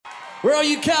Where are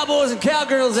you cowboys and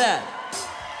cowgirls at?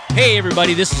 Hey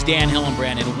everybody, this is Dan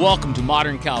Hillenbrand, and welcome to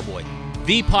Modern Cowboy,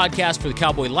 the podcast for the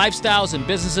cowboy lifestyles and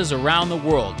businesses around the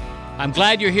world. I'm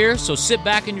glad you're here, so sit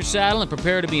back in your saddle and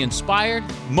prepare to be inspired,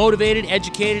 motivated,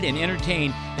 educated, and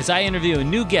entertained as I interview a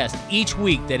new guest each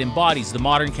week that embodies the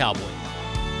modern cowboy.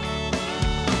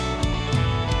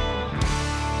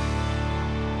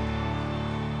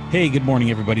 Hey, good morning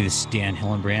everybody. This is Dan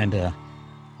Hillenbrand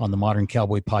on the Modern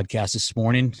Cowboy podcast this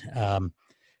morning.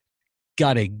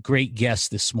 Got a great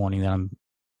guest this morning that I'm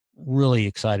really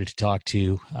excited to talk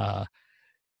to.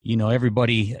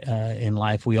 Everybody in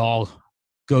life, we all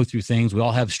go through things. We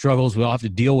all have struggles. We all have to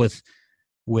deal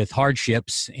with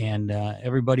hardships, and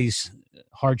everybody's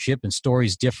hardship and story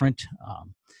is different.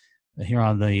 Here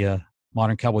on the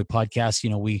Modern Cowboy podcast,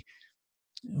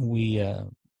 we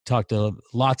talk to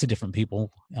lots of different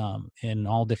people in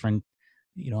all different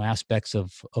aspects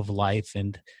of life,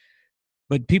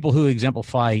 but people who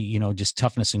exemplify just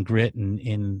toughness and grit,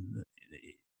 and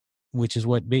which is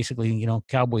what basically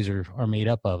cowboys are made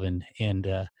up of, and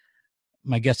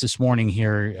my guest this morning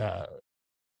here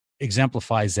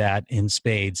exemplifies that in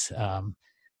spades.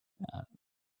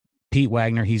 Pete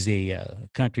Wagner, he's a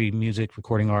country music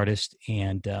recording artist,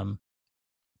 and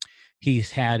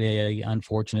he's had a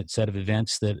unfortunate set of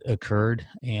events that occurred,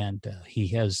 and he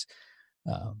has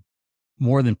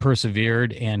more than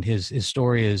persevered, and his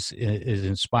story is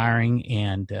inspiring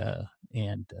and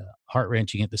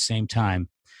heart-wrenching at the same time.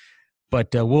 But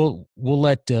we'll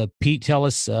let Pete tell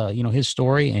us his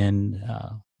story and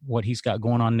what he's got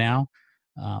going on now.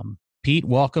 Pete,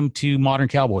 welcome to Modern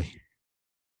Cowboy.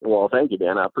 Well, thank you,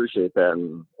 Dan. I appreciate that,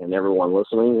 and everyone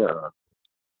listening.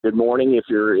 Good morning if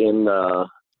you're in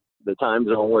the time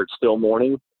zone where it's still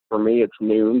morning. For me, it's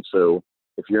noon, so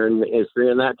if you're in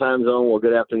that time zone, well,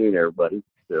 good afternoon, everybody.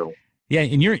 So yeah,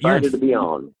 and you're excited to be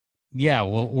on. Yeah,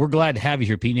 well, we're glad to have you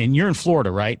here, Pete. And you're in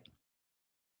Florida, right?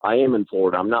 I am in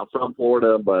Florida. I'm not from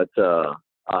Florida, but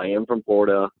I am from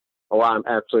Florida. Oh, I'm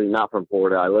actually not from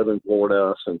Florida. I live in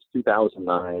Florida since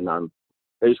 2009. I'm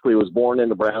basically was born in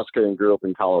Nebraska and grew up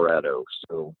in Colorado.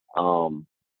 So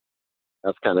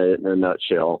that's kind of it in a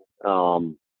nutshell.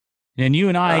 And you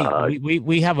and I,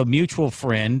 we have a mutual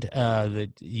friend that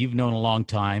you've known a long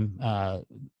time,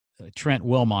 Trent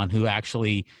Wilmon, who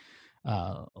actually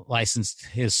licensed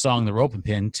his song "The Rope and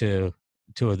Pin" to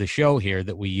the show here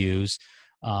that we use.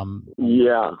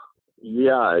 Yeah.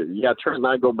 Trent and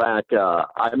I go back.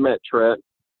 I met Trent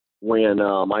when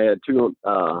I had two.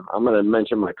 I'm going to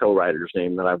mention my co-writer's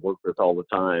name that I've worked with all the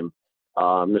time,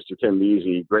 Mr. Tim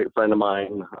Beasy, great friend of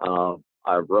mine.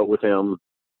 I wrote with him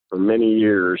for many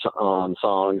years on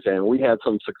songs, and we had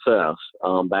some success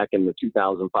back in the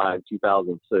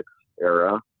 2005-2006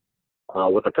 era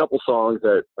with a couple songs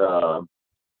that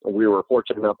we were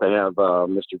fortunate enough to have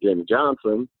Mr. Jamie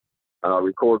Johnson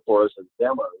record for us as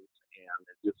demos, and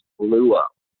it just blew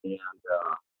up, and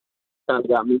kind of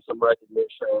got me some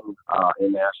recognition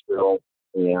in Nashville,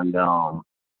 and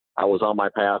I was on my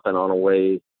path and on a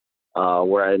way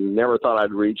where I never thought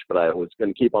I'd reach, but I was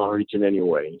going to keep on reaching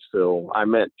anyway. So I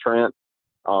met Trent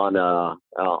on a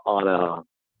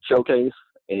showcase,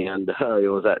 and it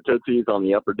was at Tootsie's on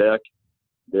the upper deck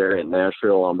there in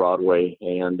Nashville on Broadway,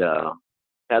 and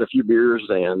had a few beers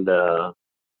and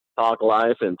talked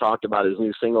life and talked about his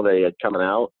new single that he had coming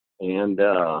out. And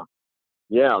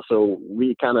so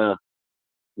we kind of,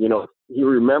 he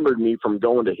remembered me from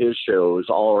going to his shows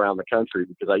all around the country,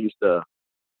 because I used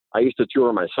to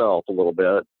tour myself a little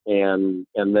bit, and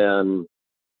then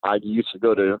I used to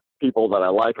go to people that I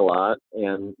like a lot,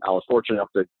 and I was fortunate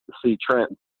enough to see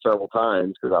Trent several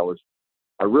times because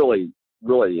I really,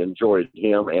 really enjoyed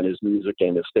him and his music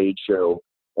and his stage show,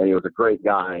 and he was a great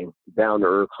guy, down to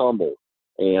earth, humble,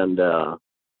 and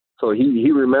so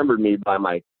he remembered me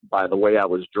by the way I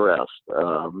was dressed.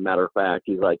 Matter of fact,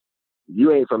 he's like,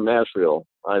 "You ain't from Nashville."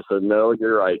 I said, "No,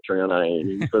 you're right, Trent, I ain't."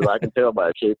 He says, "I can tell by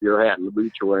the shape of your hat and the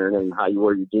boots you're wearing and how you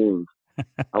wear your jeans."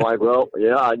 I'm like, "Well,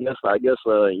 yeah, I guess,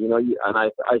 and I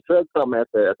said something at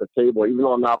the table, even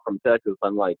though I'm not from Texas.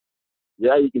 I'm like,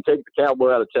 yeah, you can take the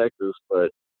cowboy out of Texas,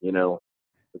 but, the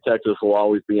Texas will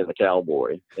always be in the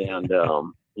cowboy." And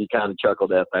he kind of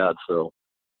chuckled at that. So,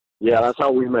 yeah, that's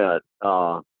how we met.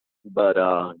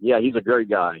 He's a great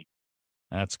guy.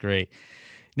 That's great.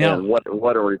 Now, and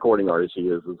what a recording artist he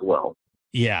is as well.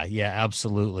 Yeah,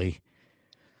 absolutely.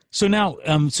 So now,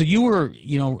 so you were,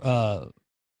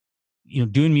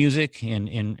 doing music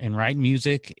and writing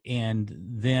music, and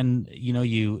then,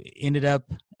 you ended up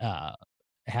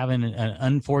having an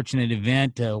unfortunate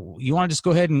event. You want to just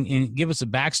go ahead and give us a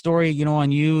backstory,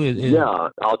 on you? Yeah,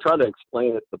 I'll try to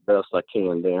explain it the best I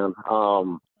can, Dan.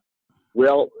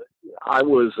 Well, I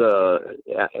was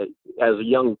as a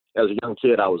young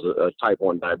kid, I was a type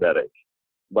 1 diabetic,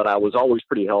 but I was always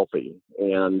pretty healthy.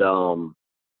 And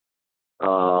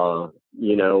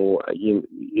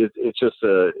it's just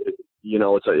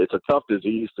it's a tough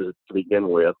disease to begin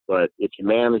with, but if you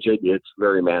manage it, it's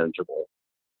very manageable.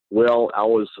 Well, I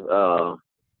was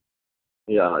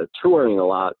touring a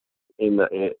lot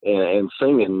and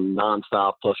singing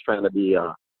nonstop, plus trying to be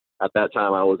at that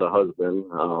time I was a husband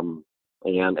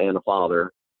and a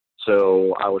father.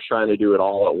 So I was trying to do it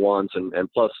all at once and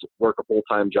plus work a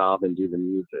full-time job and do the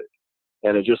music.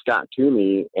 And it just got to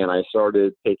me, and I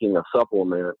started taking a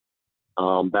supplement.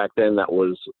 Back then that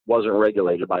wasn't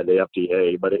regulated by the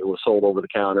FDA, but it was sold over the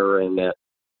counter and at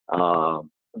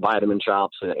vitamin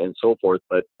shops and so forth.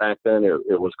 But back then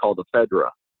it was called Ephedra.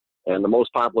 And the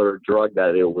most popular drug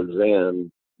that it was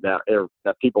in that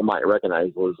people might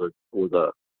recognize was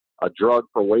a drug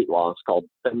for weight loss called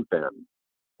Fen-Phen.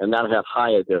 And that had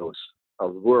a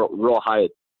real high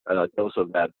dose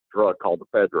of that drug called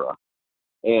Ephedra.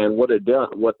 And what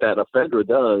that Ephedra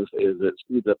does is it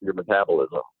speeds up your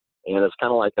metabolism. And it's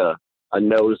kind of like a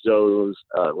no dose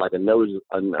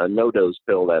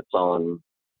pill that's on,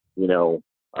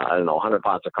 100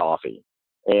 pots of coffee.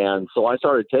 And so I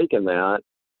started taking that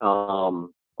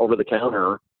over the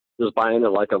counter, just buying it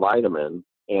like a vitamin,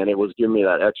 and it was giving me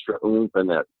that extra oomph and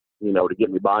that, to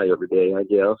get me by every day, I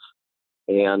guess.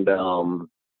 And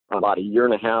about a year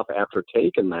and a half after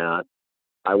taking that,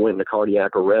 I went into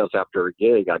cardiac arrest after a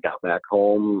gig. I got back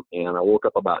home and I woke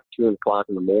up about 2 o'clock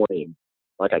in the morning,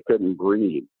 like I couldn't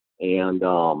breathe. And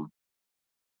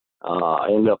I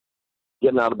ended up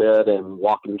getting out of bed and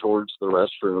walking towards the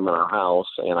restroom in our house,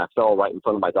 and I fell right in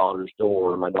front of my daughter's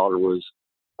door. My daughter was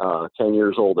 10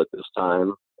 years old at this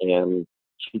time, and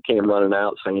she came running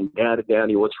out saying,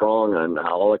 Daddy, what's wrong? And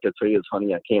all I could say is,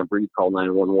 honey, I can't breathe, call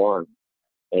 911.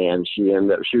 And she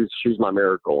ended up, she's my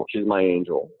miracle. She's my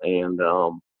angel. And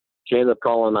she ended up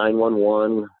calling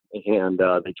 911, and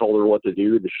they told her what to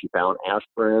do. She found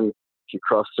aspirin. She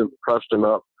crushed them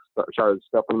up, started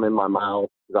stuffing them in my mouth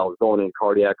because I was going in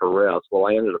cardiac arrest. Well,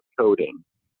 I ended up coding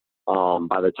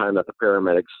by the time that the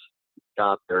paramedics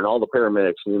got there. And all the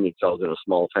paramedics knew me because I was in a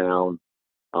small town,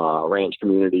 ranch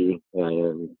community,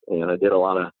 and I did a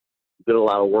lot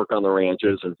of work on the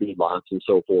ranches and feedlots and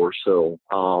so forth. So,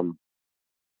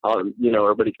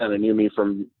 everybody kind of knew me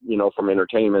from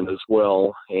entertainment as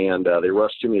well. And they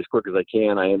rushed to me as quick as they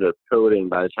can. I ended up coding.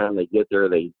 By the time they get there,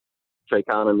 they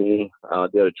tracheotomy,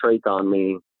 did a trach on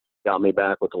me, got me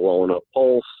back with a low enough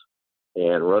pulse,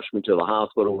 and rushed me to the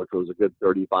hospital, which was a good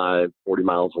 35, 40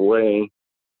 miles away.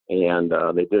 And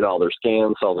they did all their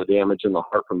scans, saw the damage in the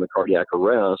heart from the cardiac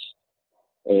arrest,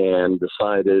 and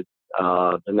decided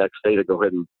the next day to go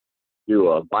ahead and do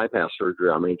a bypass surgery.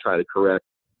 I mean, try to correct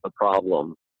the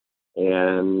problem.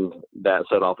 And that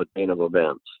set off a chain of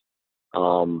events.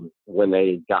 When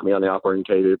they got me on the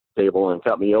operating table and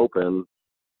cut me open,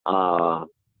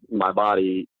 my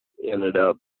body ended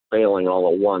up failing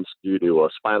all at once due to a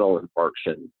spinal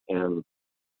infarction. And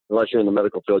unless you're in the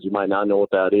medical field, you might not know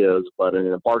what that is, but an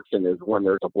infarction is when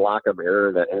there's a block of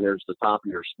air that enters the top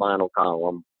of your spinal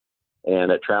column,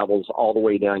 and it travels all the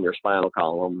way down your spinal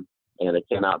column, and it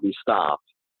cannot be stopped.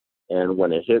 And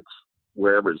when it hits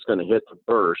wherever it's going to hit to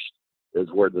burst is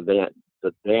where the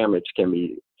damage can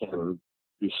be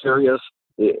serious.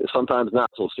 Sometimes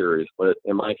not so serious, but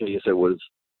in my case, it was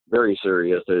very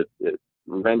serious. It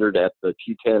rendered at the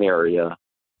T10 area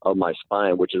of my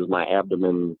spine, which is my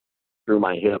abdomen through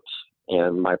my hips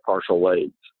and my partial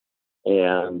legs.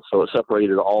 And so it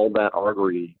separated all that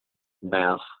artery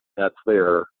mass that's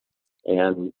there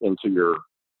and into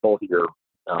both of your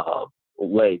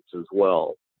legs as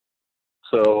well.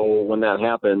 So when that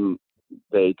happened,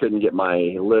 they couldn't get my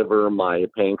liver, my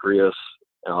pancreas,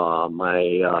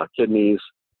 my kidneys,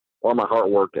 or my heart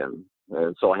working.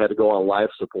 And so I had to go on life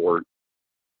support,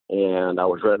 and I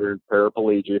was rendered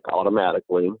paraplegic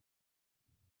automatically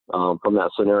from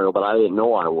that scenario, but I didn't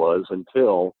know I was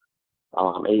until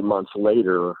 8 months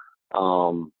later.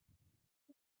 I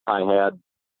had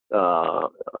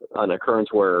an occurrence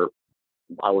where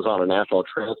I was on a national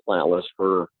transplant list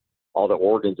for all the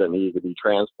organs that needed to be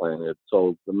transplanted.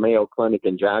 So the Mayo Clinic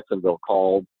in Jacksonville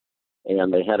called,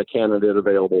 and they had a candidate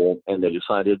available, and they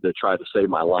decided to try to save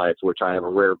my life, which I have a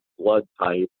rare blood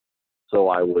type. So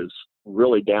I was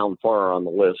really down far on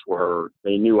the list where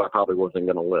they knew I probably wasn't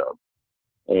going to live.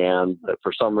 And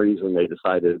for some reason, they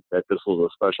decided that this was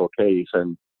a special case,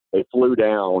 and they flew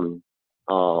down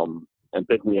and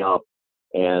picked me up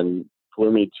and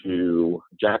flew me to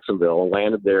Jacksonville,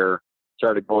 landed there,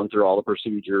 started going through all the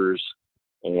procedures.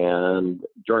 And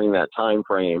during that time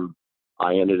frame,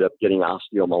 I ended up getting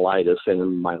osteomyelitis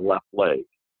in my left leg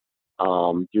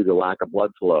due to lack of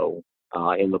blood flow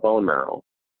in the bone marrow.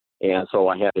 And so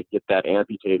I had to get that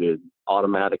amputated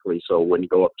automatically so it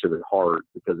wouldn't go up to the heart,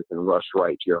 because it can rush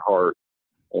right to your heart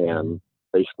and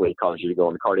basically cause you to go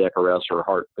into cardiac arrest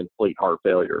or complete heart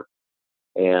failure.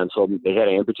 And so they had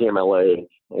to amputate my leg,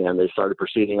 and they started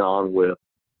proceeding on with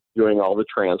doing all the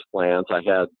transplants. I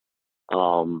had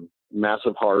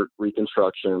massive heart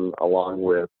reconstruction along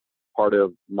with part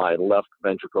of my left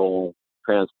ventricle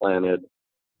transplanted,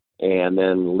 and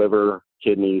then liver,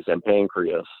 kidneys, and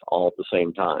pancreas all at the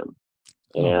same time.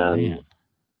 And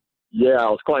yeah, it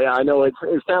was quite, I know it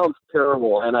sounds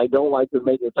terrible, and I don't like to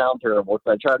make it sound terrible,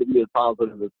 because I try to be as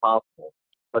positive as possible,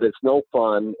 but it's no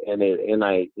fun. And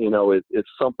it's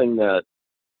something that,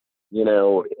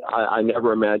 I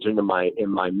never imagined in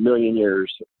my million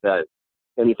years that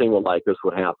anything like this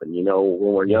would happen.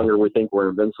 When we're younger, we think we're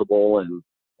invincible and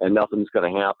nothing's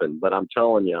going to happen. But I'm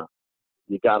telling you,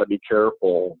 you got to be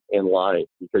careful in life,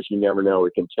 because you never know.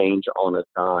 It can change on a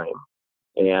dime.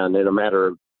 And in a matter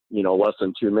of, less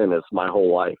than 2 minutes, my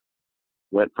whole life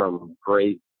went from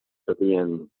great to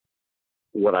being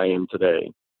what I am today.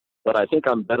 But I think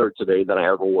I'm better today than I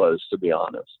ever was, to be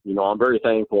honest. I'm very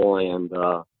thankful, and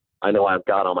I know I have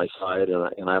God on my side,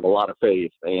 and I have a lot of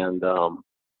faith. And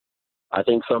I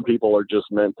think some people are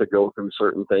just meant to go through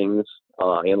certain things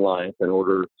in life in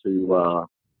order to,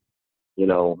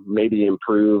 maybe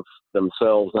improve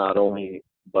themselves not only,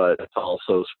 but to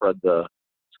also spread the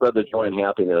joy and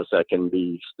happiness that can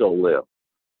be still lived.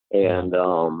 And,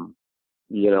 I'm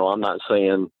not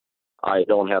saying I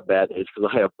don't have bad days,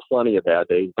 because I have plenty of bad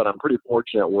days, but I'm pretty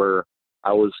fortunate where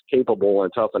I was capable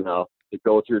and tough enough to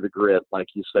go through the grit, like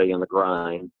you say, in the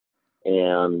grind,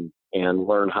 and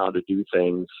learn how to do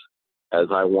things as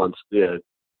I once did,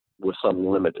 with some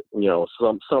limited,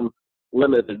 some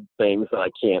limited things that I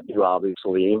can't do,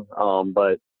 obviously.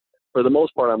 But for the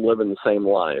most part, I'm living the same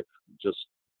life, just,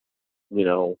 in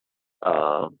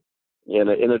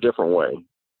a different way.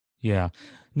 Yeah.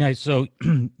 Now, so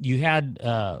you had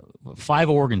 5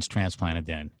 organs transplanted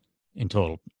then in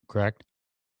total, correct?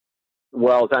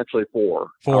 Well, it's actually 4.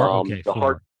 4. Okay. The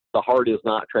 4. The heart is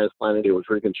not transplanted; it was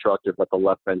reconstructed, but the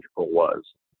left ventricle was.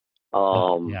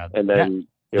 And then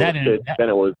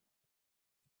it was.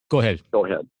 Go ahead. Go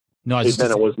ahead. No, it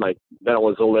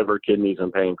was the liver, kidneys,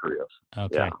 and pancreas.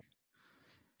 Okay. Yeah.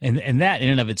 And that in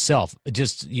and of itself,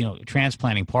 just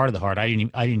transplanting part of the heart, I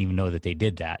didn't even know that they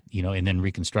did that. And then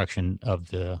reconstruction of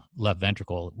the left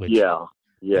ventricle, which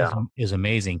is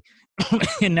amazing.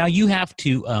 And now you have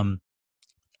to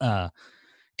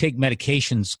take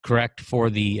medications, correct, for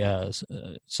the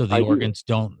so the organs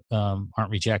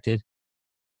aren't rejected.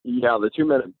 Yeah, the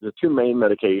two main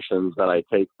medications that I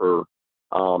take for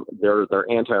they're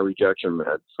anti-rejection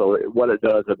meds. So what it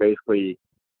does, it basically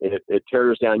it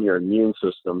tears down your immune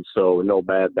system, so no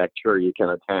bad bacteria can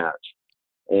attach.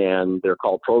 And they're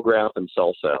called Prograf and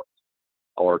Cellcept,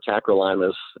 or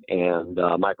tacrolimus and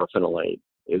mycophenolate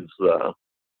is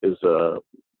the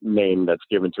name that's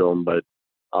given to them, but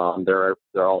they're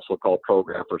also called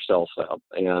Prograf or Cellcept.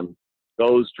 And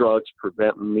those drugs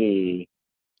prevent me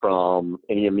from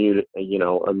any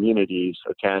immunities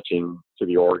attaching to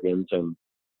the organs and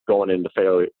going into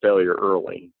failure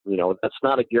early. That's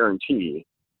not a guarantee,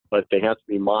 but they have to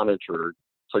be monitored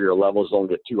so your levels don't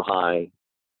get too high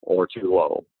or too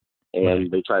low.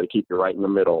 And They try to keep you right in the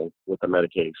middle with the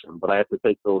medication. But I have to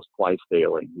take those twice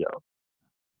daily. Yeah.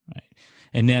 Right.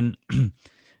 And then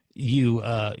you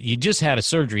just had a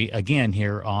surgery again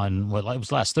here on it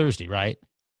was last Thursday, right?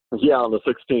 Yeah, on the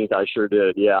 16th, I sure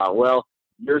did. Yeah. Well,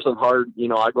 years of hard,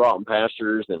 I go out in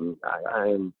pastures and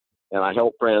I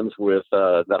help friends with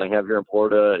that I have here in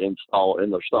Florida install in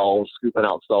their stalls, scooping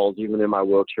out stalls, even in my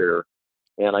wheelchair.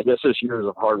 And I guess it's years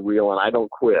of hard wheeling. I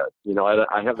don't quit.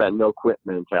 I have that no quit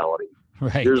mentality.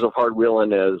 Right. Years of hard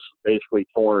wheeling has basically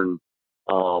torn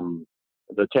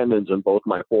the tendons in both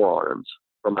my forearms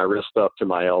from my wrist up to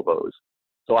my elbows.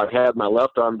 So I've had my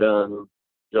left arm done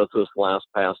just this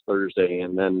past Thursday,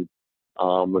 and then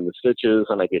when the stitches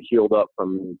and I get healed up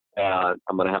from that,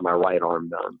 I'm going to have my right arm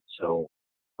done. So,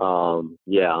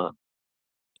 yeah.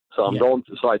 So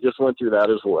so I just went through that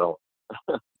as well.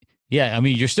 Yeah. I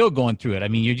mean, you're still going through it. I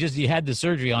mean, you had the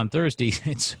surgery on Thursday.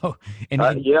 Yeah.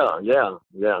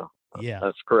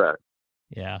 That's correct.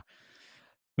 Yeah.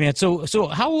 Man. So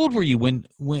how old were you when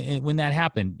that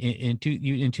happened in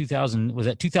 2000, was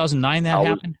that 2009 that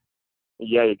happened?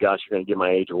 Yeah. Gosh, you're going to give my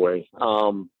age away.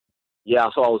 Yeah.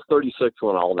 So I was 36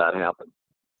 when all that happened.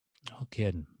 No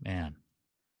kidding, man.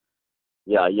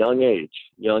 Yeah, young age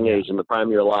in the prime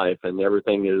of your life, and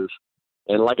everything is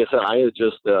And like I said, I had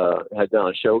just had done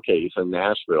a showcase in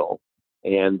Nashville,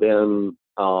 and then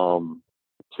I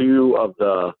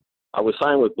was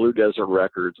signed with Blue Desert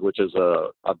Records, which is a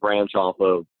branch off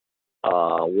of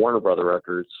Warner Brother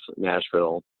Records,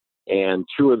 Nashville, and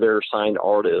two of their signed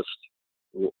artists,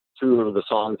 two of the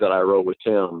songs that I wrote with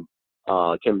Tim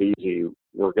Beasy,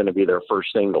 were going to be their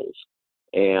first singles,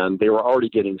 and they were already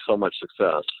getting so much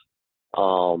success.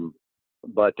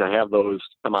 But to have those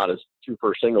come out as two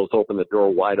first singles opened the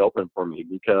door wide open for me,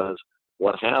 because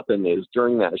what happened is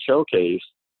during that showcase,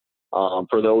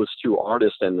 for those two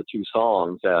artists and the two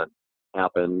songs that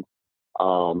happened,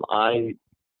 I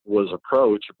was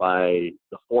approached by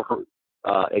the four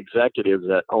executives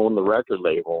that own the record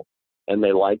label, and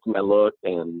they liked my look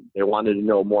and they wanted to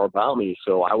know more about me.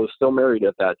 So I was still married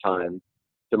at that time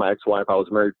to my ex-wife. I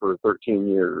was married for 13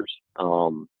 years.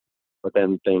 But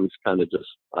then things kind of just,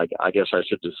 I guess I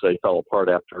should just say, fell apart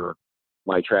after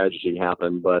my tragedy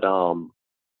happened. But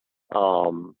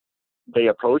they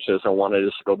approached us and wanted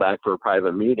us to go back for a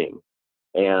private meeting.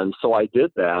 And so I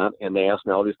did that, and they asked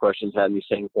me all these questions, had me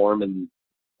sing for them,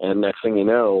 and next thing you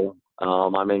know,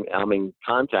 I'm in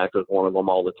contact with one of them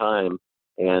all the time,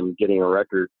 and getting a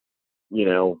record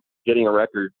deal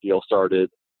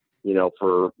started,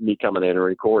 for me coming in and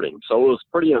recording. So it was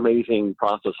a pretty amazing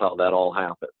process how that all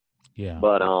happened. Yeah.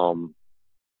 But,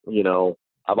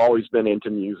 I've always been into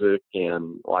music,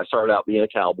 and I started out being a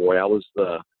cowboy. I was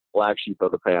the black sheep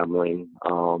of the family.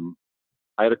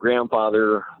 I had a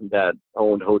grandfather that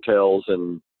owned hotels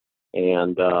and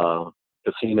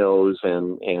casinos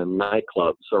and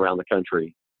nightclubs around the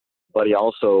country, but he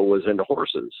also was into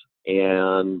horses,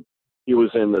 and he was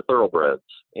in the thoroughbreds.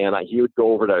 And he would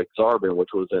go over to Exarban,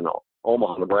 which was in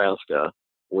Omaha, Nebraska,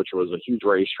 which was a huge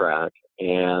racetrack,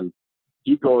 and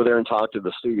he'd go over there and talk to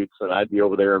the suits, and I'd be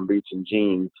over there in boots and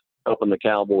jeans, helping the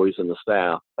cowboys and the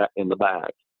staff in the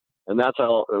back. And that's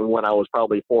how, when I was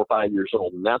probably 4 or 5 years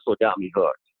old, and that's what got me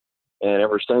hooked. And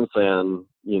ever since then,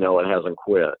 it hasn't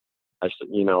quit. I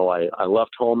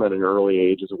left home at an early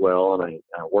age as well, and I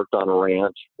worked on a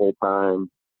ranch full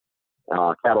time,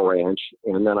 cattle ranch,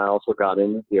 and then I also got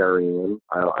into dairying.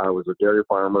 I was a dairy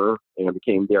farmer and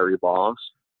became dairy boss.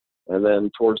 And then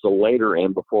towards the later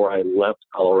end, before I left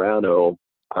Colorado,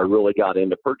 I really got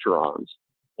into Percherons,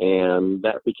 and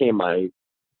that became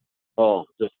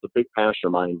just the big passion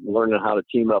of mine, learning how to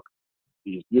team up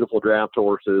these beautiful draft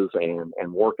horses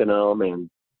and working them and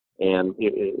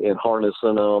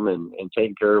harnessing them and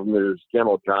taking care of them. There's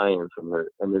gentle giants, and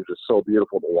they're just so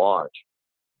beautiful to watch.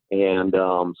 And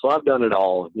so I've done it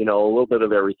all, a little bit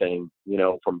of everything,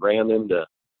 from branding to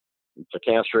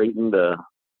castrating to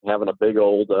having a big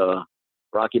old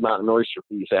Rocky Mountain oyster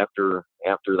piece after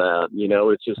that.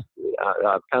 It's just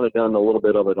I've kind of done a little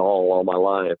bit of it all my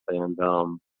life, and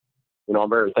I'm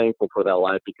very thankful for that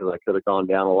life, because I could have gone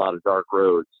down a lot of dark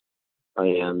roads,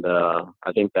 and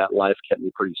I think that life kept me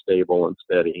pretty stable and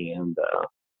steady and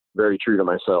very true to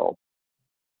myself.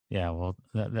 Yeah, well,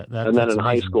 and then in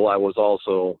high school, I was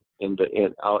also in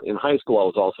high school. I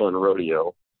was also in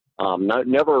rodeo.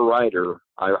 Never a rider.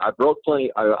 I broke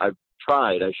plenty. I've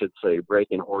tried, I should say,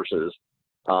 breaking horses.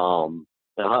 A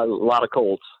lot of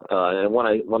colts. And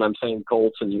when I'm saying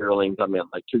colts and yearlings, I meant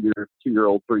like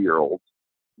 2-year-old, 3-year-olds.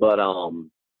 But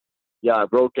I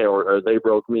broke or they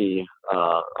broke me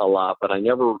a lot. But I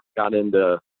never got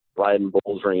into riding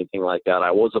bulls or anything like that.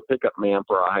 I was a pickup man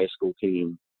for our high school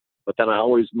team. But then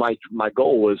my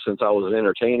goal was, since I was an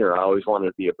entertainer, I always wanted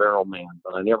to be a barrel man,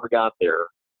 but I never got there.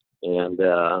 And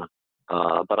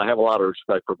but I have a lot of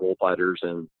respect for bullfighters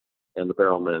and the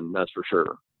barrelmen, that's for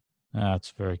sure.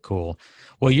 That's very cool.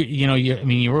 Well,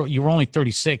 you were only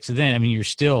 36 then. I mean, you're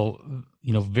still,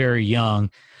 very young.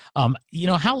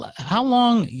 How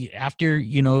long after,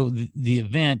 the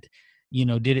event,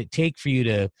 did it take for you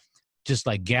to just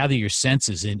like gather your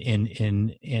senses and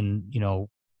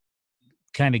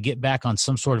kind of get back on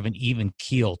some sort of an even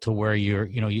keel to where you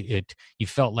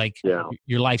felt like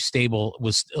your life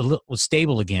was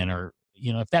stable again, or,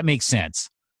 if that makes sense?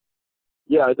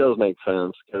 Yeah, it does make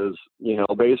sense, because,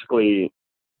 basically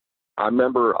I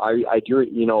remember I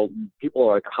do, people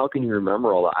are like, how can you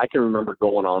remember all that? I can remember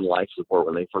going on life support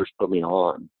when they first put me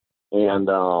on. And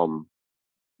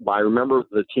I remember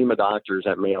the team of doctors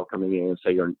at Mayo coming in and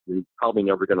saying, you're probably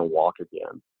never going to walk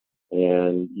again,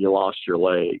 and you lost your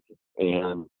leg.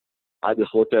 And I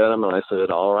just looked at them and I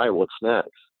said, all right, what's next?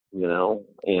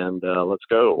 And let's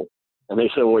go. And they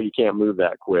said, well, you can't move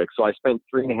that quick. So I spent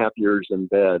 3.5 years in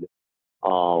bed,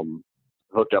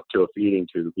 hooked up to a feeding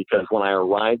tube, because when I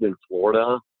arrived in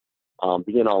Florida,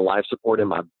 being on life support and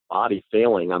my body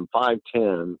failing, I'm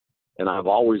 5'10", and I've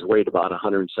always weighed about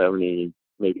 170,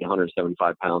 maybe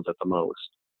 175 pounds at the most.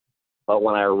 But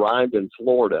when I arrived in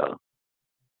Florida,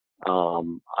 I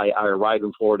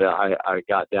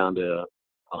got down to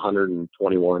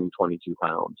 121, 22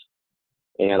 pounds.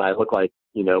 And I look like,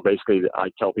 basically I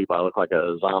tell people I look like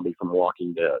a zombie from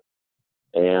Walking Dead.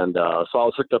 And so I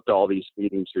was hooked up to all these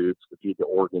feeding tubes to feed the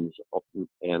organs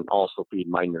and also feed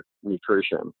my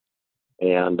nutrition.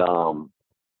 And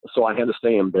so I had to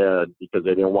stay in bed because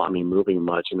they didn't want me moving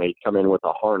much. And they'd come in with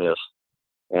a harness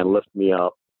and lift me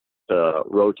up to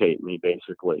rotate me,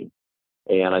 basically.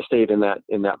 And I stayed in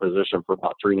that position for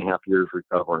about 3.5 years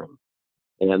recovering.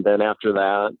 And then after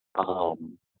that, I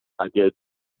did,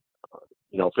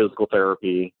 physical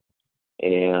therapy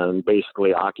and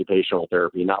basically occupational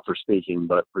therapy, not for speaking,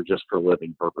 but just for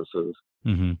living purposes.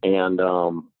 Mm-hmm. And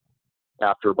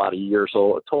after about a year,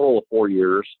 so a total of 4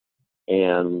 years,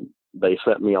 and they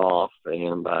sent me off,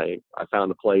 and I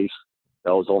found a place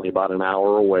that was only about an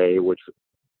hour away, which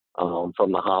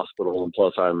from the hospital, and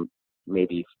plus I'm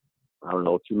maybe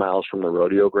 2 miles from the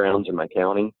rodeo grounds in my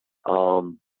county.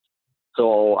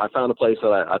 So I found a place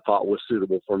that I thought was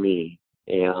suitable for me,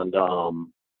 and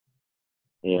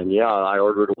yeah, I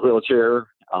ordered a wheelchair,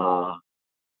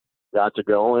 got to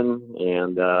going,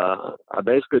 and I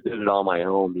basically did it on my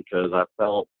own because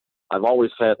I've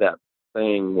always had that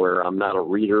thing where I'm not a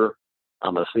reader,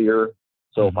 I'm a seer.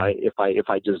 So Mm-hmm. if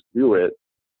I just do it,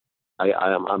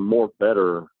 I'm more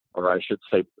better, or I should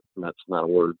say, that's not a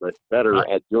word, but better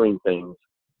at doing things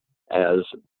as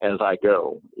I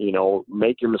go.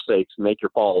 Make your mistakes, make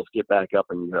your falls, get back up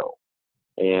and go.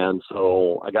 And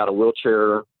so I got a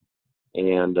wheelchair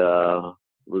and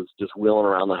was just wheeling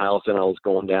around the house, and I was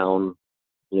going down,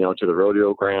 to the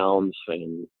rodeo grounds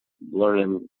and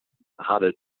learning how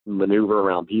to maneuver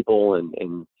around people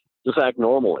and just act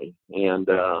normally. And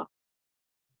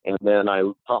then I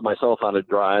taught myself how to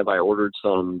drive. I ordered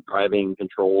some driving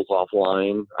controls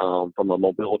offline from a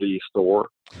mobility store,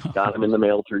 got them in the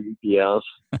mail through UPS,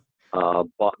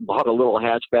 bought a little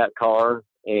hatchback car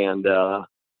and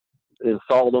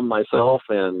installed them myself.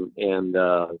 And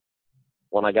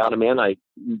when I got them in, I,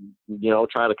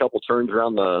 tried a couple turns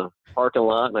around the parking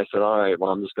lot, and I said, all right,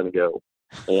 well, I'm just going to go.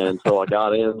 And so I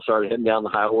got in, started heading down the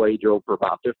highway, drove for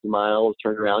about 50 miles,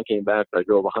 turned around, came back. I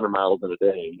drove 100 miles in a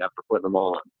day after putting them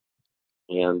on.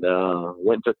 And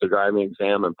went and took the driving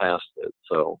exam and passed it.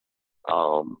 So,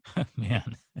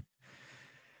 Man.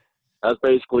 that's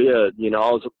basically it.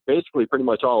 I was basically pretty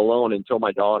much all alone until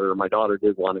my daughter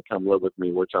did want to come live with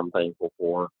me, which I'm thankful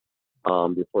for,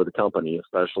 before the company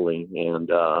especially.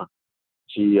 And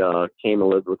she came and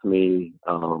lived with me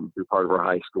through part of her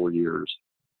high school years.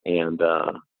 And,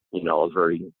 I was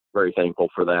very, very thankful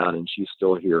for that. And she's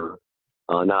still here,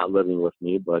 not living with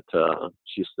me, but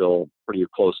she's still pretty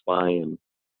close by, and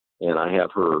I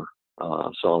have her.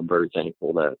 So I'm very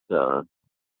thankful that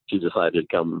she decided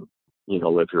to come,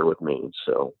 live here with me.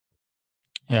 So.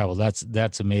 Yeah, well,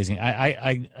 that's amazing.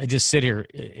 I just sit here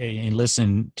and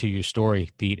listen to your story,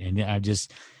 Pete, and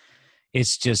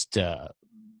it's just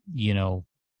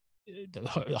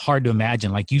hard to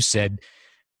imagine. Like you said,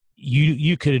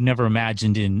 you could have never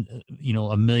imagined in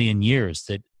a million years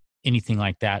that anything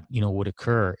like that would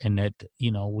occur, and that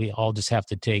we all just have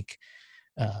to take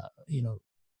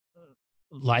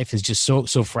life is just so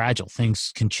fragile.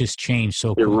 Things can just change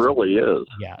so quickly. It really is.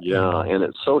 Yeah, and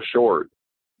it's so short.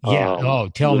 Yeah.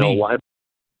 Tell me. Life,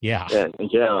 yeah.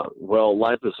 Yeah. Well,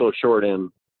 life is so short,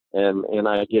 and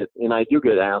I do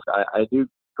get asked. I do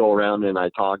go around and I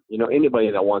talk. Anybody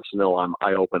that wants to know,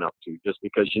 I open up to, just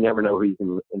because you never know who you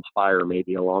can inspire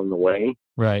maybe along the way.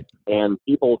 Right. And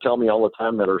people tell me all the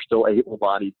time that are still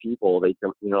able-bodied people. They're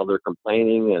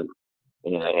complaining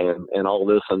and all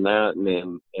this and that,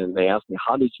 and they ask me,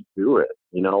 how did you do it?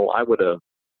 I would have,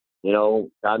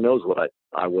 God knows what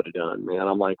I would have done, man.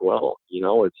 I'm like, well,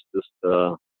 it's just,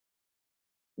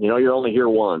 you're only here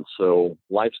once, so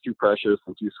life's too precious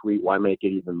and too sweet. Why make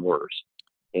it even worse?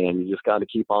 And you just got to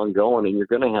keep on going, and you're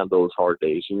going to have those hard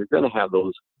days, and you're going to have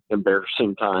those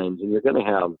embarrassing times, and you're going to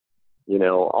have,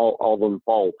 all them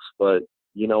faults, but,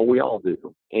 we all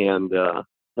do. And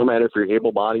no matter if you're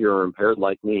able-bodied or impaired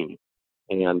like me.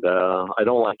 And I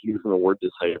don't like using the word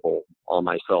disabled on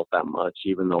myself that much,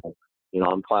 even though,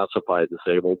 I'm classified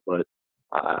disabled, but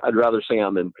I'd rather say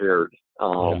I'm impaired.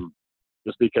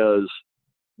 Just because,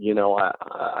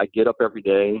 I get up every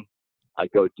day, I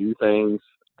go do things,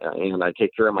 and I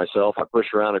take care of myself. I push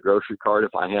around a grocery cart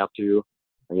if I have to.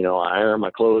 I iron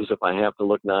my clothes if I have to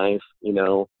look nice, and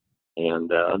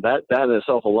that in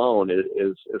itself alone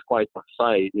is quite the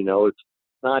sight. It's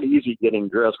not easy getting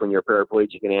dressed when you're a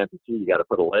paraplegic and amputee. You got to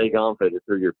put a leg on, fit it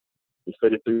through your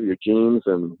jeans,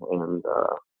 and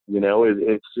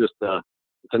It's just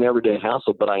it's an everyday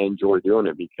hassle, but I enjoy doing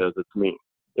it because it's me.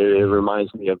 It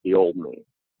reminds me of the old me.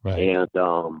 Right. And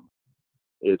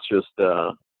it's just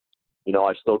I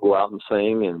still go out and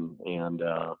sing, and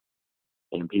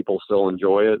people still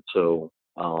enjoy it. So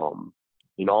I'm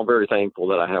very thankful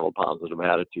that I have a positive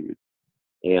attitude.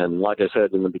 And like I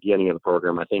said in the beginning of the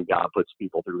program, I think God puts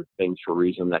people through things for a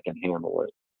reason that can handle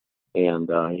it. And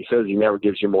he says he never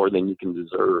gives you more than you can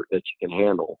deserve, that you can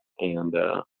handle. And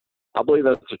I believe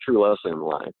that's a true lesson in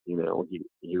life.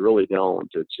 You really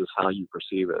don't. It's just how you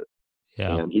perceive it.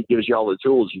 Yeah. And he gives you all the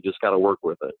tools. You just got to work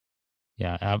with it.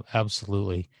 Yeah,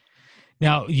 absolutely.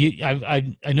 Now,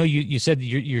 I know you said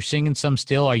you're singing some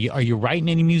still. Are you writing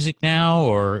any music now,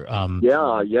 or? Yeah,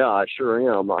 I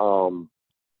sure am.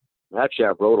 Actually,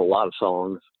 I've wrote a lot of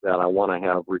songs that I want to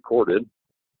have recorded.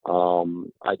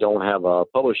 I don't have a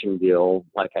publishing deal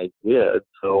like I did,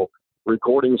 so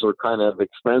recordings are kind of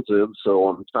expensive. So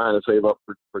I'm trying to save up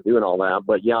for doing all that.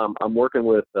 But yeah, I'm working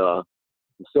with. I'm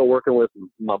still working with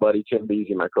my buddy Tim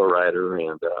Beasy, my co-writer,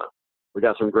 and we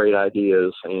got some great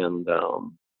ideas. And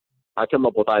I come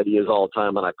up with ideas all the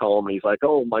time, and I call him, and he's like,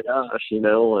 "Oh my gosh,"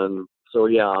 And so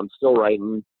yeah, I'm still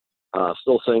writing,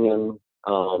 still singing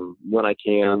when I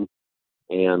can,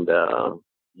 and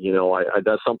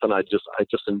that's something I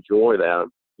just enjoy that.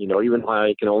 Even if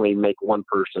I can only make one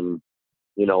person,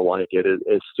 like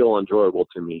it's still enjoyable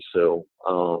to me. So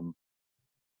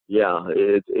yeah,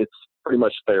 it's pretty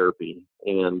much therapy,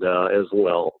 and as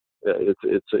well,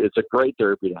 it's a great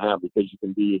therapy to have, because you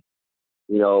can be,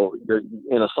 you're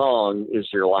in a song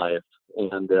is your life,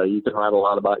 and you can write a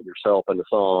lot about yourself in a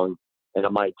song, and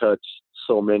it might touch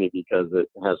so many because it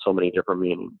has so many different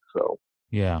meanings. So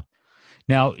yeah.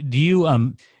 Now, do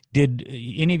you did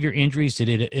any of your injuries, did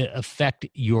it affect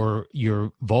your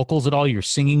vocals at all, your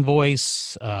singing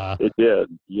voice? It did,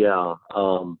 yeah,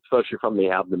 especially from the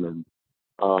abdomen.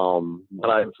 But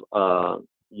I've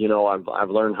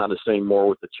learned how to sing more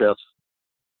with the chest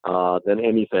than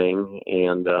anything,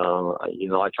 and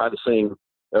I try to sing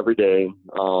every day.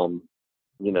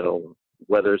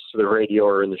 Whether it's to the radio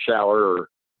or in the shower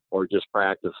or just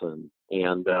practicing,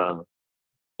 and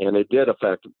it did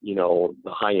affect the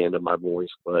high end of my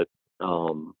voice, but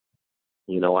I've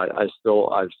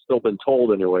still been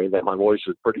told anyway that my voice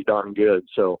is pretty darn good.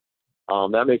 So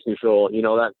that makes me feel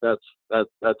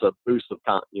that's a boost of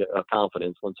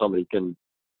confidence when somebody can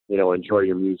enjoy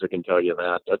your music and tell you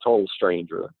that, a total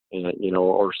stranger, and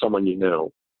or someone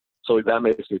So that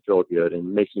makes me feel good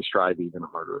and makes me strive even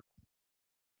harder.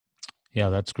 Yeah,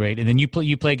 that's great. And then you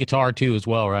play guitar too as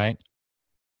well, right?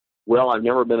 Well, I've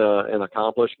never been an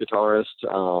accomplished guitarist.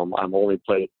 I've only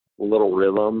played a little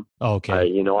rhythm. Oh, okay.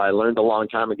 I learned a long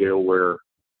time ago where,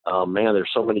 man, there's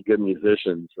so many good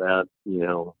musicians that,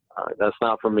 that's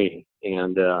not for me.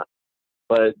 And,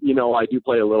 but, I do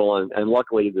play a little, and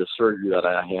luckily the surgery that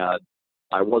I had,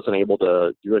 I wasn't able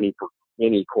to do any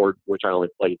chord, which I only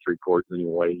played 3 chords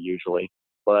anyway, usually.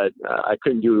 But I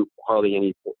couldn't do hardly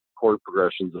any chord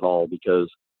progressions at all because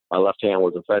my left hand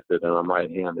was affected and I'm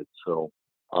right-handed. So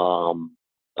I'm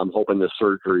hoping this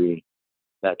surgery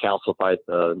that calcified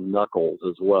the knuckles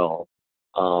as well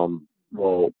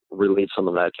will relieve some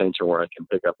of that tension where I can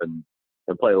pick up and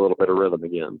play a little bit of rhythm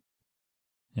again.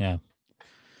 Yeah,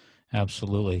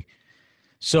 absolutely.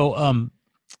 So,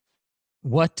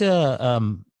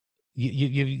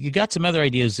 you got some other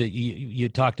ideas that you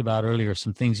talked about earlier,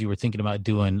 some things you were thinking about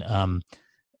doing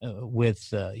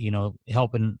with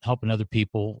helping other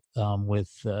people with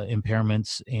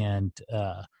impairments, and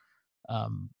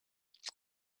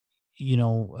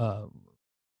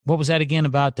what was that again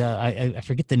about? I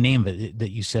forget the name of it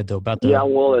that you said though about the. Yeah,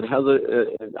 well,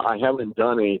 I haven't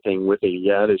done anything with it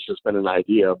yet. It's just been an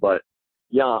idea, but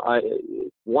yeah,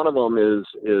 one of them is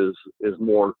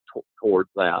more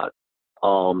towards that,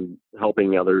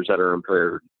 helping others that are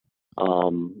impaired,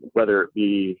 whether it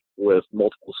be with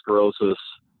multiple sclerosis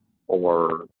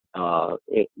or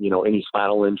any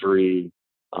spinal injury,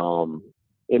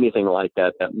 anything like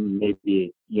that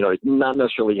maybe, not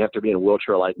necessarily you have to be in a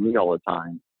wheelchair like me all the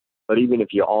time, but even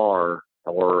if you are,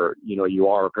 or, you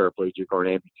are a paraplegic or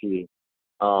an amputee,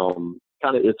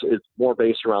 it's more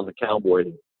based around the cowboy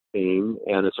theme,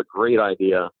 and it's a great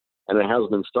idea, and it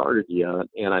hasn't been started yet.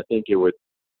 And I think it would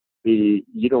be,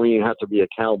 you don't even have to be a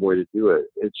cowboy to do it.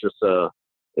 It's just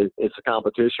it's a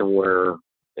competition where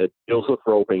it deals with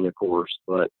roping, of course,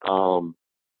 but, and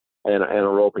a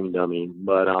roping dummy,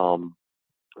 but, I'm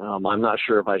not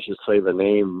sure if I should say the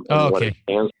name and what it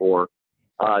stands for.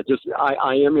 I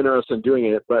am interested in doing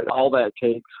it, but all that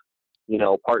takes,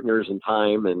 partners and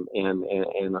time and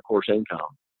of course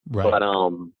income. Right. But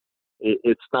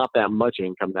it's not that much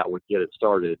income that would get it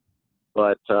started.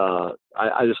 But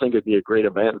I just think it'd be a great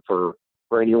event for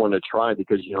anyone to try,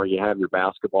 because, you know, you have your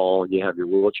basketball, you have your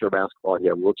wheelchair basketball, you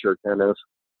have wheelchair tennis,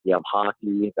 you have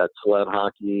hockey, that's sled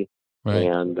hockey. Right.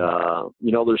 And,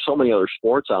 you know, there's so many other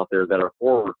sports out there that are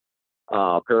for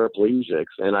paraplegics.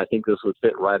 And I think this would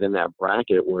fit right in that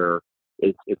bracket where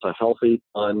it's a healthy,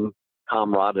 fun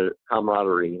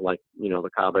camaraderie, like, you know, the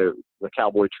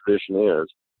cowboy tradition is.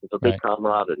 It's a big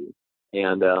camaraderie.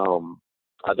 And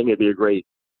I think it'd be a great,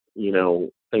 you know,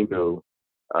 thing to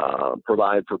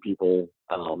provide for people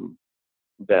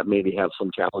that maybe have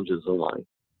some challenges in life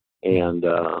and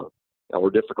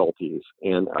or difficulties.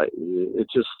 And I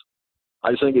just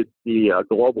think it'd be a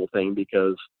global thing,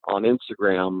 because on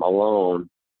Instagram alone,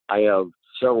 I have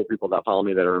several people that follow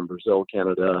me that are in Brazil,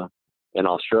 Canada, and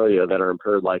Australia that are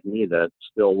impaired like me that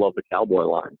still love the cowboy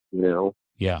line, you know?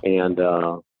 Yeah. And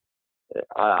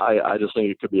I just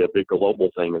think it could be a big global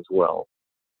thing as well.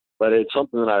 But it's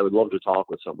something that I would love to talk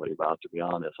with somebody about, to be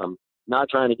honest. I'm not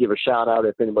trying to give a shout out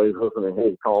if anybody's listening,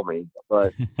 hey, call me.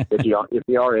 But if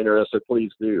you are interested,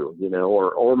 please do, you know,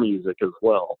 or music as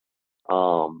well.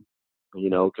 You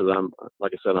know, because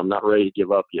like I said, I'm not ready to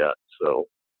give up yet. So.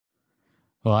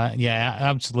 Well, yeah,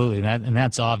 absolutely. And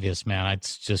that's obvious, man.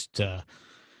 It's just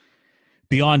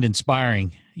beyond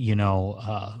inspiring, you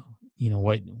know,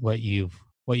 what you've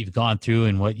gone through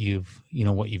and what you've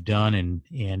done. And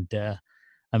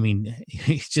I mean,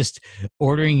 it's just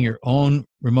ordering your own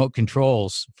remote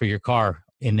controls for your car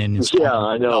and then installing. Yeah,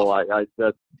 I know. I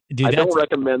don't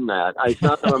recommend that. It's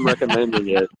not that I'm recommending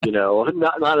it, you know,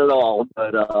 not at all.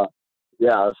 But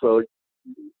yeah, so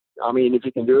I mean, if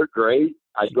you can do it, great.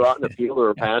 I'd go out in a field or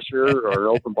a pasture or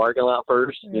an open parking lot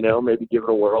first, you know, maybe give it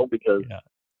a whirl, because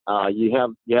you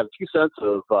have two sets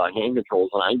of hand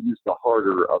controls, and I use the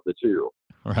harder of the two.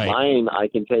 Right. Mine I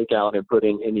can take out and put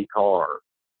in any car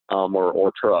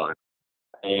or truck,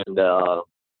 and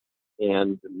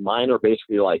mine are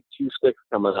basically like two sticks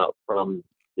coming up from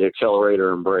the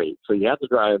accelerator and brake. So you have to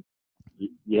drive.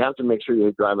 You have to make sure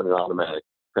you're driving an automatic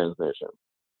transmission.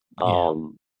 Yeah.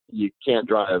 You can't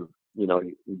drive, you know,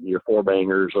 your four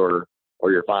bangers or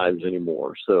your fives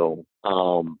anymore. So,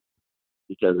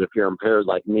 because if you're impaired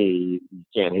like me, you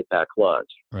can't hit that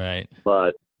clutch. Right.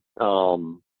 But,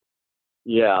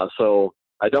 yeah, so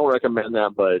I don't recommend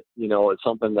that, but, you know, it's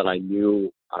something that I knew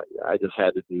I just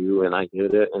had to do, and I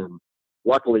did it. And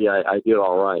luckily I did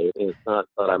all right. And it's not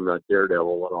that I'm a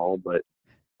daredevil at all, but,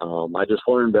 I just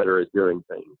learned better at doing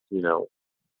things, you know.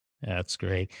 That's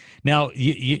great. Now,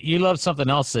 you love something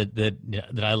else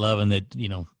that I love, and that, you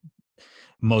know,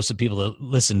 most of the people that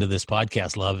listen to this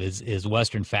podcast love is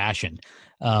Western fashion.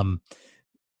 Oh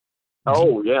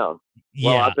yeah. Yeah.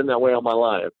 Well, I've been that way all my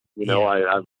life. You know,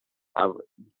 I'd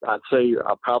say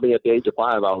probably at the age of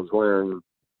 5,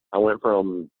 I went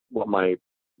from what my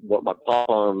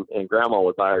papa and grandma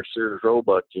would buy, our Sears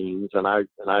Roebuck jeans, and I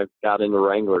got into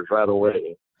Wranglers right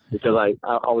away. Because I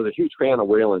was a huge fan of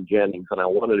Waylon Jennings, and I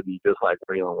wanted to be just like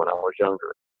Waylon when I was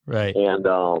younger. Right. And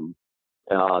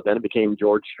then it became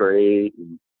George Strait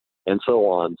and so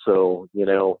on. So, you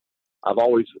know, I've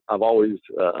always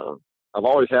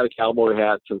had a cowboy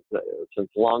hat since as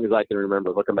long as I can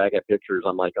remember. Looking back at pictures,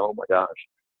 I'm like, oh my gosh,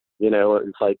 you know,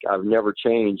 it's like I've never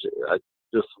changed,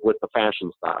 just with the fashion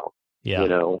style. Yeah. You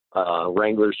know,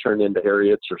 Wranglers turned into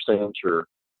Harriets or Cinch or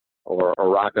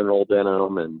rock and roll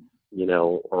denim, and, you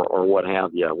know, or what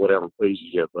have you, whatever pleases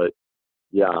you. But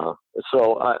yeah,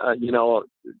 so I you know,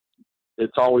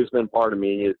 it's always been part of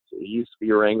me. It used to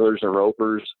be Wranglers and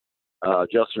Ropers,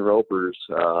 Justin Ropers,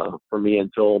 for me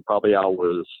until probably I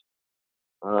was,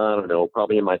 I don't know,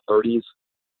 probably in my 30s,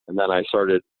 and then I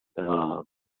started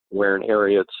wearing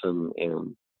Harriets, and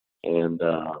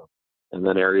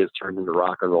then Harriets turned into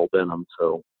rock and roll denim.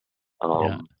 So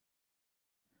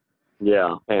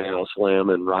yeah, Panhandle Slim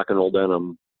and rock and roll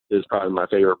denim is probably my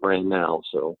favorite brand now.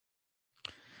 So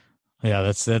yeah,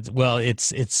 that's well,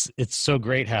 it's so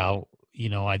great how, you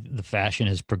know, the fashion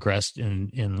has progressed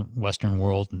in Western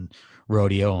world and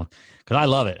rodeo, because I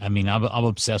love it. I mean, I'm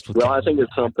obsessed with. Well, I think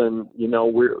it's something, you know,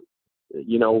 we're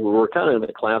kind of in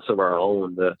a class of our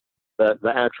own, the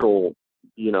actual,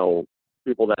 you know,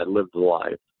 people that live the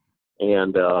life,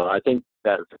 and I think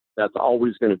that's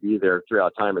always going to be there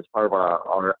throughout time. It's part of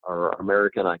our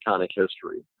American iconic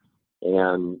history.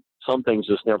 And some things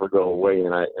just never go away.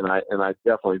 And I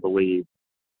definitely believe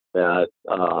that,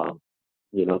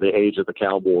 you know, the age of the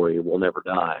cowboy will never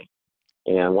die.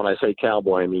 And when I say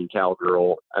cowboy, I mean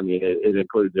cowgirl. I mean, it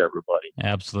includes everybody.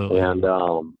 Absolutely. And,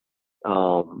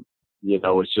 you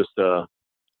know, it's just,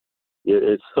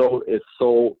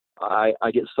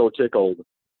 I get so tickled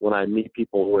when I meet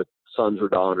people with sons or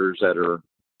daughters that are,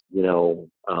 you know,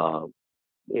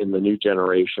 in the new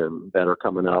generation that are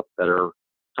coming up that are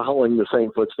following the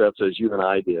same footsteps as you and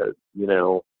I did, you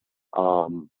know.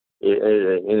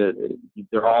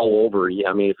 They're all over.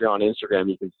 I mean, if you're on Instagram,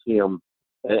 you can see them.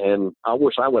 And I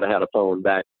wish I would have had a phone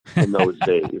back in those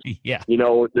days. Yeah. You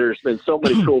know, there's been so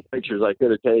many cool pictures I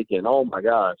could have taken. Oh my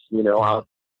gosh. You know, I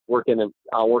work in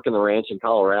the ranch in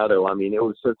Colorado. I mean, it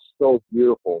was just so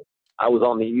beautiful. I was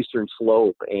on the eastern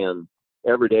slope and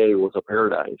every day was a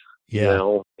paradise, Yeah. you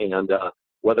know, and,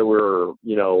 whether we're,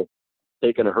 you know,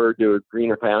 taking a herd to a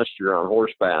greener pasture on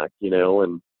horseback, you know,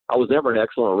 and I was never an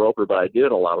excellent roper, but I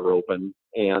did a lot of roping,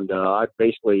 and I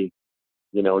basically,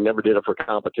 you know, never did it for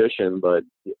competition, but,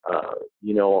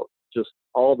 you know, just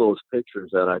all those pictures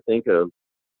that I think of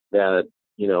that,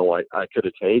 you know, I could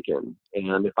have taken,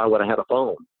 and if I would have had a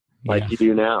phone like you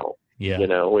do now, you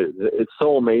know, it's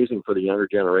so amazing for the younger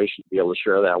generation to be able to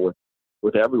share that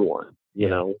with everyone, you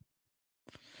know.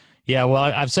 Yeah, well,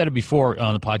 I've said it before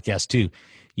on the podcast too.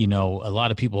 You know, a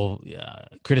lot of people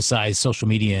criticize social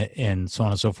media and so on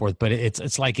and so forth, but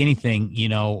it's like anything. You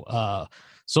know,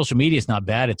 social media is not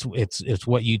bad. It's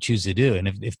what you choose to do, and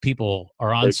if people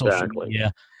are on social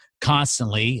media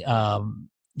constantly,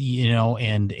 you know,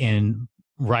 and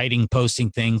writing,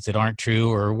 posting things that aren't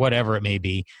true or whatever it may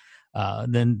be,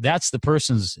 then that's the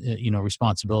person's you know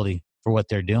responsibility for what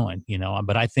they're doing, you know.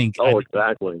 But I think,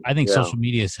 I think social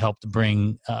media has helped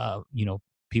bring, you know,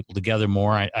 people together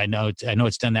more. I know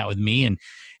it's done that with me and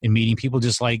meeting people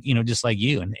just like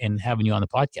you and having you on the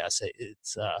podcast.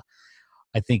 It's,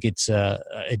 I think it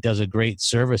does a great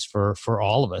service for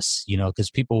all of us, you know, because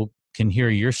people can hear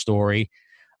your story.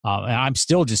 And I'm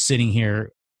still just sitting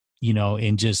here, you know,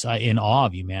 in awe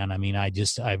of you, man. I mean, I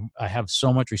have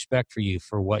so much respect for you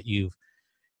for what you've,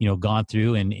 you know, gone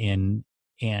through and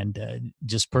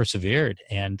just persevered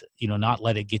and, you know, not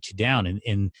let it get you down.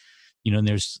 And, you know, and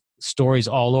there's stories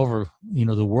all over, you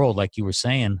know, the world, like you were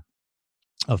saying,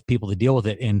 of people to deal with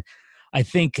it. And I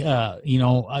think, you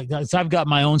know, I've got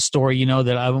my own story, you know,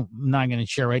 that I'm not going to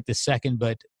share right this second,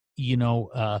 but, you know,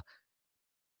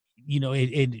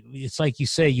 it's like you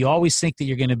say, you always think that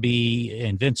you're going to be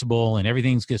invincible and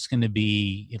everything's just going to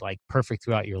be like perfect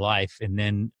throughout your life. And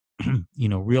then, you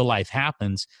know, real life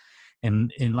happens.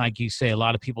 And like you say, a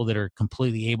lot of people that are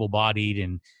completely able-bodied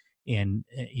and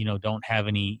you know don't have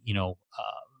any you know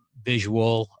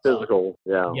physical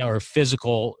or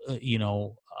physical you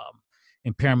know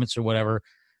impairments or whatever.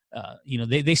 You know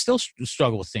they still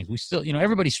struggle with things. We still, you know,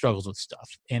 everybody struggles with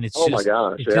stuff, and it's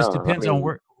just depends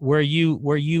on where you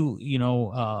you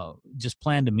know just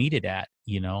plan to meet it at,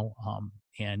 you know.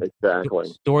 And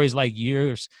stories like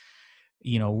yours,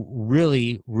 you know,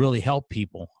 really help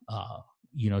people.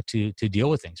 You know, to deal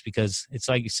with things, because it's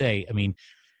like you say, I mean,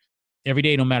 every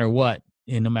day, no matter what,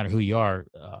 and no matter who you are,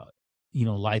 you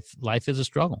know, life is a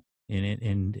struggle, and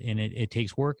it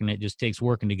takes work, and it just takes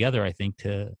working together, I think,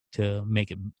 to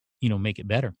make it, you know, make it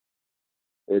better.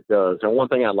 It does. And one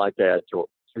thing I'd like to add to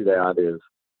that is,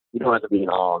 you don't have to be in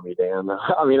awe of me, Dan.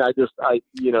 I mean,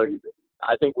 you know,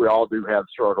 I think we all do have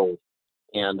struggles,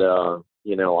 and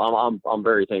you know, I'm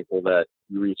very thankful that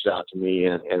you reached out to me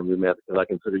and we met, because I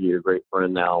consider you a great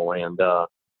friend now, and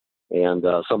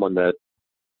someone that,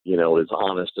 you know, is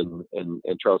honest and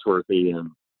trustworthy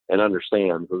and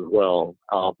understands as well.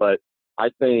 But I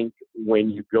think when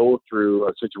you go through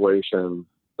a situation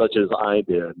such as I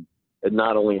did, it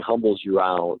not only humbles you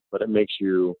out, but it makes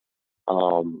you,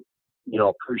 you know,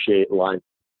 appreciate life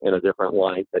in a different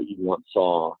light that you once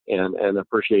saw, and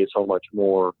appreciate so much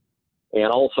more.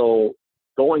 And also,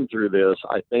 going through this,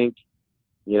 I think,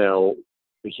 you know,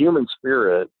 the human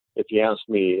spirit, if you ask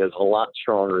me, is a lot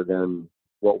stronger than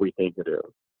what we think it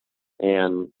is.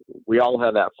 And we all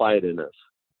have that fight in us.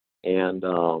 And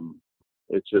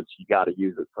it's just, you got to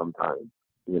use it sometimes.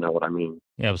 You know what I mean?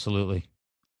 Absolutely.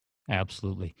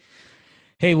 Absolutely.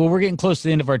 Hey, well, we're getting close to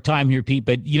the end of our time here, Pete,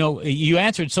 but, you know, you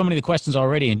answered so many of the questions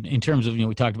already in terms of, you know,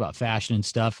 we talked about fashion and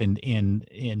stuff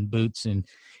and boots and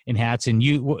hats, and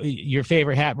your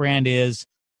favorite hat brand is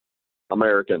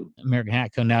American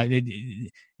Hat Co. Now, do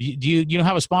you don't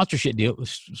have a sponsorship deal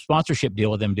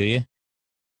with them, do you?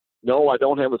 No, I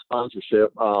don't have a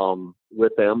sponsorship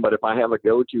with them, but if I have a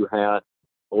go-to hat,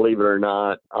 believe it or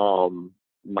not,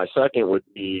 my second would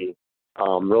be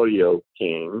Rodeo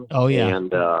King. Oh yeah.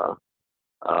 And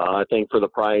I think for the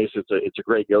price, it's a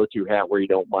great go-to hat where you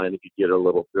don't mind if you get a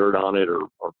little dirt on it or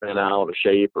bent out of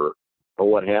shape or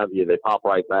what have you. They pop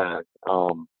right back.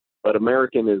 But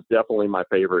American is definitely my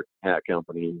favorite hat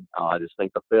company. I just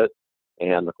think the fit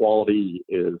and the quality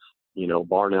is, you know,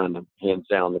 bar none, hands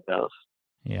down the best.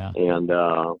 Yeah. And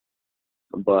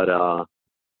but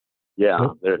Yeah,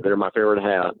 they're my favorite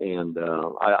hat, and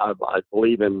I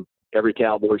believe in every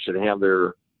cowboy should have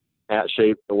their hat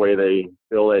shaped the way they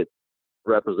feel it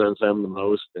represents them the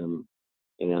most, and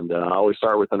I always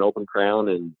start with an open crown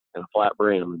and a flat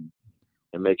brim,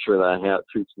 and make sure that hat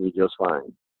suits me just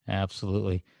fine.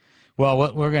 Absolutely. Well,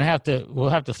 we'll have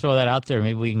to throw that out there.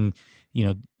 Maybe we can,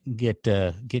 get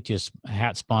you a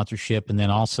hat sponsorship, and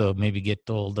then also maybe get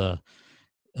the old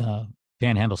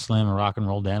Panhandle Slim and Rock and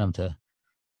Roll Denim to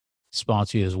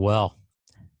sponsor you as well.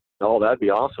 Oh, that'd be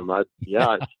awesome.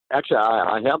 Actually,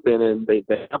 I have been in. They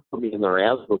have put me in their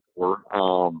ads before.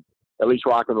 At least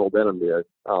Rock and Roll Denim did.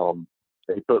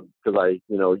 They put, because I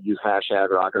use hashtag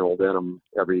Rock and Roll Denim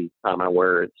every time I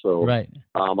wear it. So right.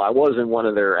 I was in one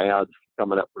of their ads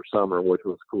coming up for summer, which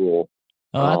was cool.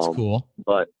 Oh, that's cool.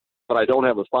 But I don't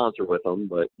have a sponsor with them.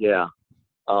 But yeah,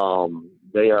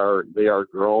 they are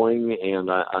growing, and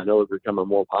I know they're becoming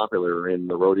more popular in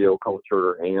the rodeo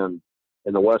culture and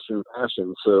in the Western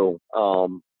fashion. So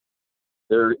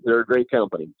they're a great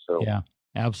company. So yeah,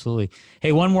 absolutely.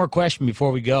 Hey, one more question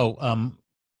before we go.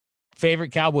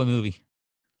 Favorite cowboy movie?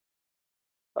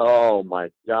 Oh my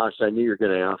gosh, I knew you were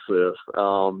going to ask this.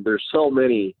 There's so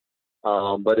many,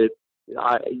 but it's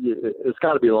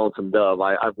got to be Lonesome Dove.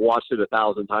 I've watched it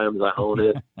 1,000 times. I own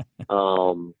it.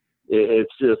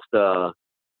 It's just, I'm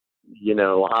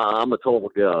a total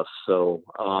Gus. So,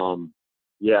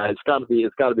 yeah, it's got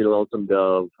to be Lonesome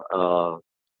Dove.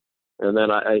 And then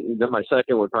then my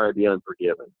second would probably be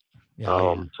Unforgiven.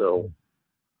 Yeah. So.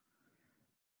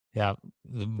 Yeah.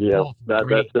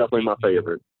 That's definitely my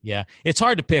favorite. Yeah. It's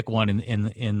hard to pick one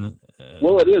in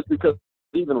well, it is, because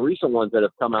even recent ones that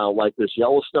have come out, like this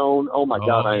Yellowstone. Oh my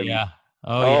God.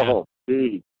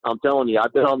 Gee, I'm telling you,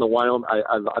 I've been on the Wyoming.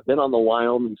 I've been on the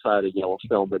Wyoming side of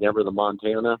Yellowstone, but never the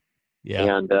Montana.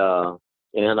 Yeah.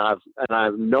 And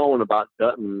I've known about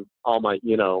Dutton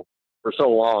for so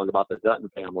long, about the Dutton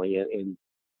family, and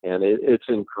it's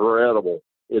incredible.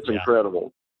 It's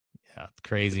incredible. Yeah, it's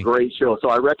crazy. Great show. So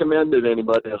I recommend it to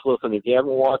anybody that's listening. If you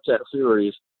haven't watched that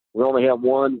series, we only have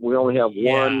one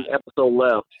episode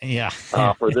left. Yeah.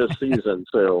 For this season.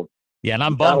 So yeah, and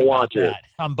I'm bummed about that.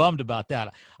 I'm bummed about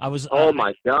that. I was. Oh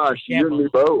my gosh, you and me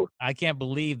both. I can't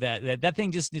believe that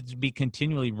thing just needs to be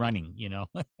continually running.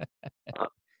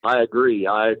 I agree.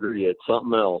 It's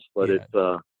something else, but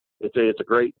yeah. It's a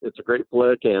great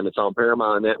flick, and it's on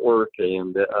Paramount Network,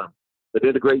 and they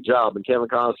did a great job. And Kevin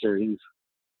Costner,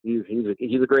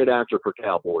 he's a great actor for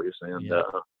cowboys, and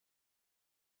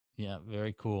yeah,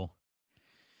 very cool.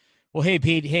 Well, hey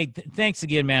Pete, thanks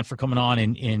again, man, for coming on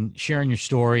and sharing your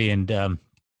story. And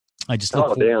I just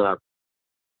look Dan,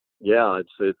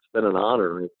 it's been an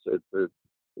honor. It's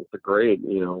a great.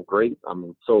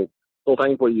 I'm so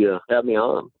thankful you had me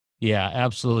on. Yeah,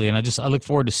 absolutely. And I look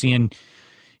forward to seeing,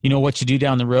 what you do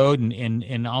down the road,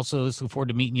 and also look forward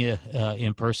to meeting you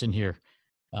in person here.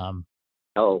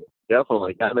 Oh,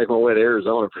 definitely. Got to make my way to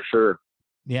Arizona for sure.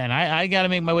 Yeah, and I got to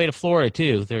make my way to Florida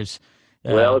too. There's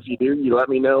well, if you do, you let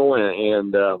me know,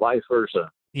 and vice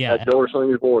versa. Yeah, that door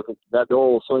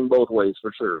will swing both ways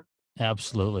for sure.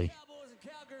 Absolutely.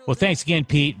 Well, thanks again,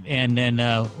 Pete, and then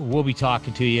we'll be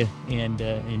talking to you, and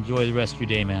enjoy the rest of your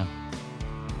day, man.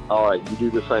 All right, you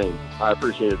do the same. I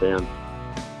appreciate it, Dan.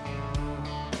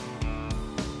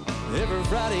 Every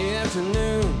Friday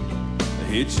afternoon, I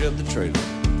hitch up the trailer,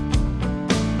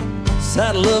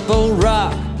 saddle up old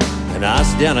Rock, and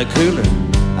ice down a cooler.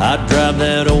 I drive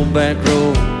that old back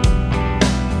road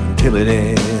until it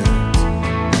ends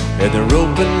at the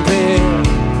roping pen.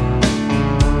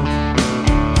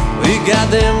 We got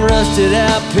them rusted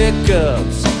out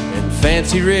pickups and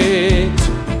fancy rigs,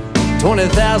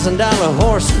 $20,000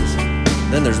 horses,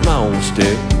 then there's my own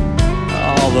stick.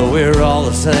 Although we're all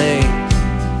the same,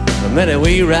 the minute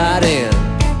we ride in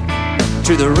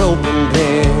to the roping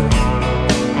pen.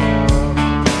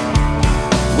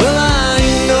 Well, I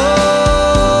ain't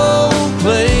no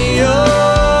play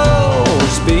your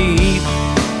speed,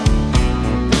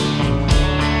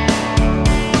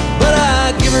 but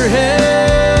I give her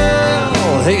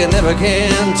hell, hey, you never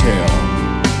can tell.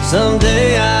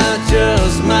 Someday I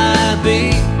just might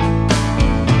be.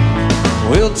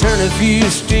 We'll turn a few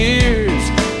steers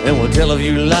and we'll tell a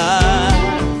few lies,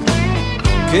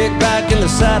 kick back in the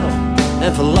saddle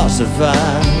and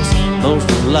philosophize. Most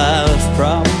of life's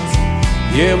problems,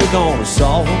 yeah, we're gonna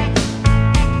solve them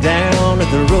down at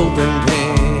the roping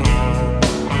pen.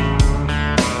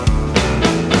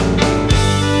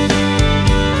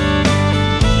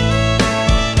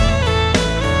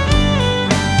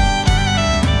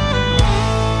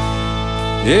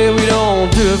 Yeah, we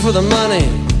don't do it for the money,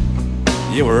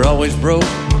 yeah, we're always broke.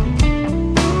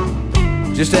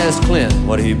 Just ask Clint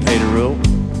what he paid to rope.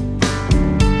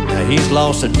 Now he's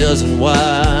lost a dozen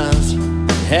wives,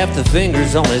 half the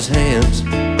fingers on his hands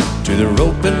to the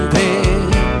roping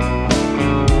pen.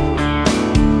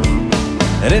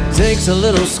 And it takes a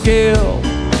little skill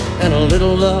and a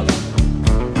little luck.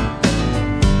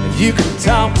 If you can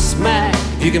talk smack,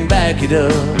 you can back it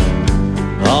up.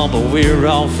 Oh, but we're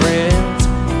all friends,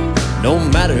 no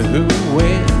matter who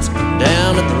wins,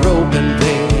 down at the roping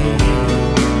pen.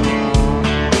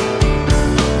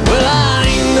 Well, I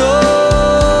ain't no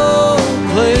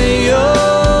play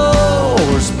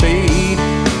your speed,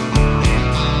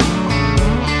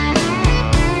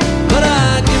 but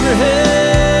I give her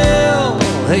hell,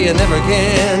 hey, you never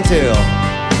can tell.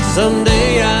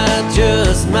 Someday I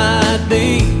just might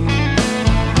be.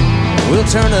 We'll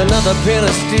turn another pen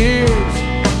of steers,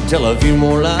 tell a few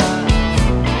more lies,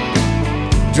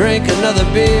 drink another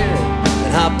beer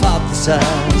and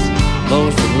hypothesize.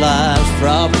 Most of life's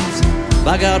problems,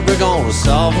 by God, we're gonna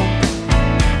solve them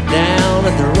down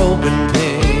at the roping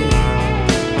pen.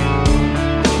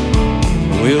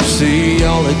 We'll see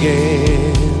y'all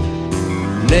again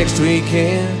next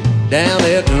weekend down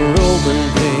at the roping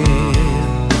pen.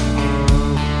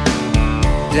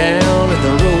 Down at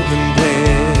the roping pen.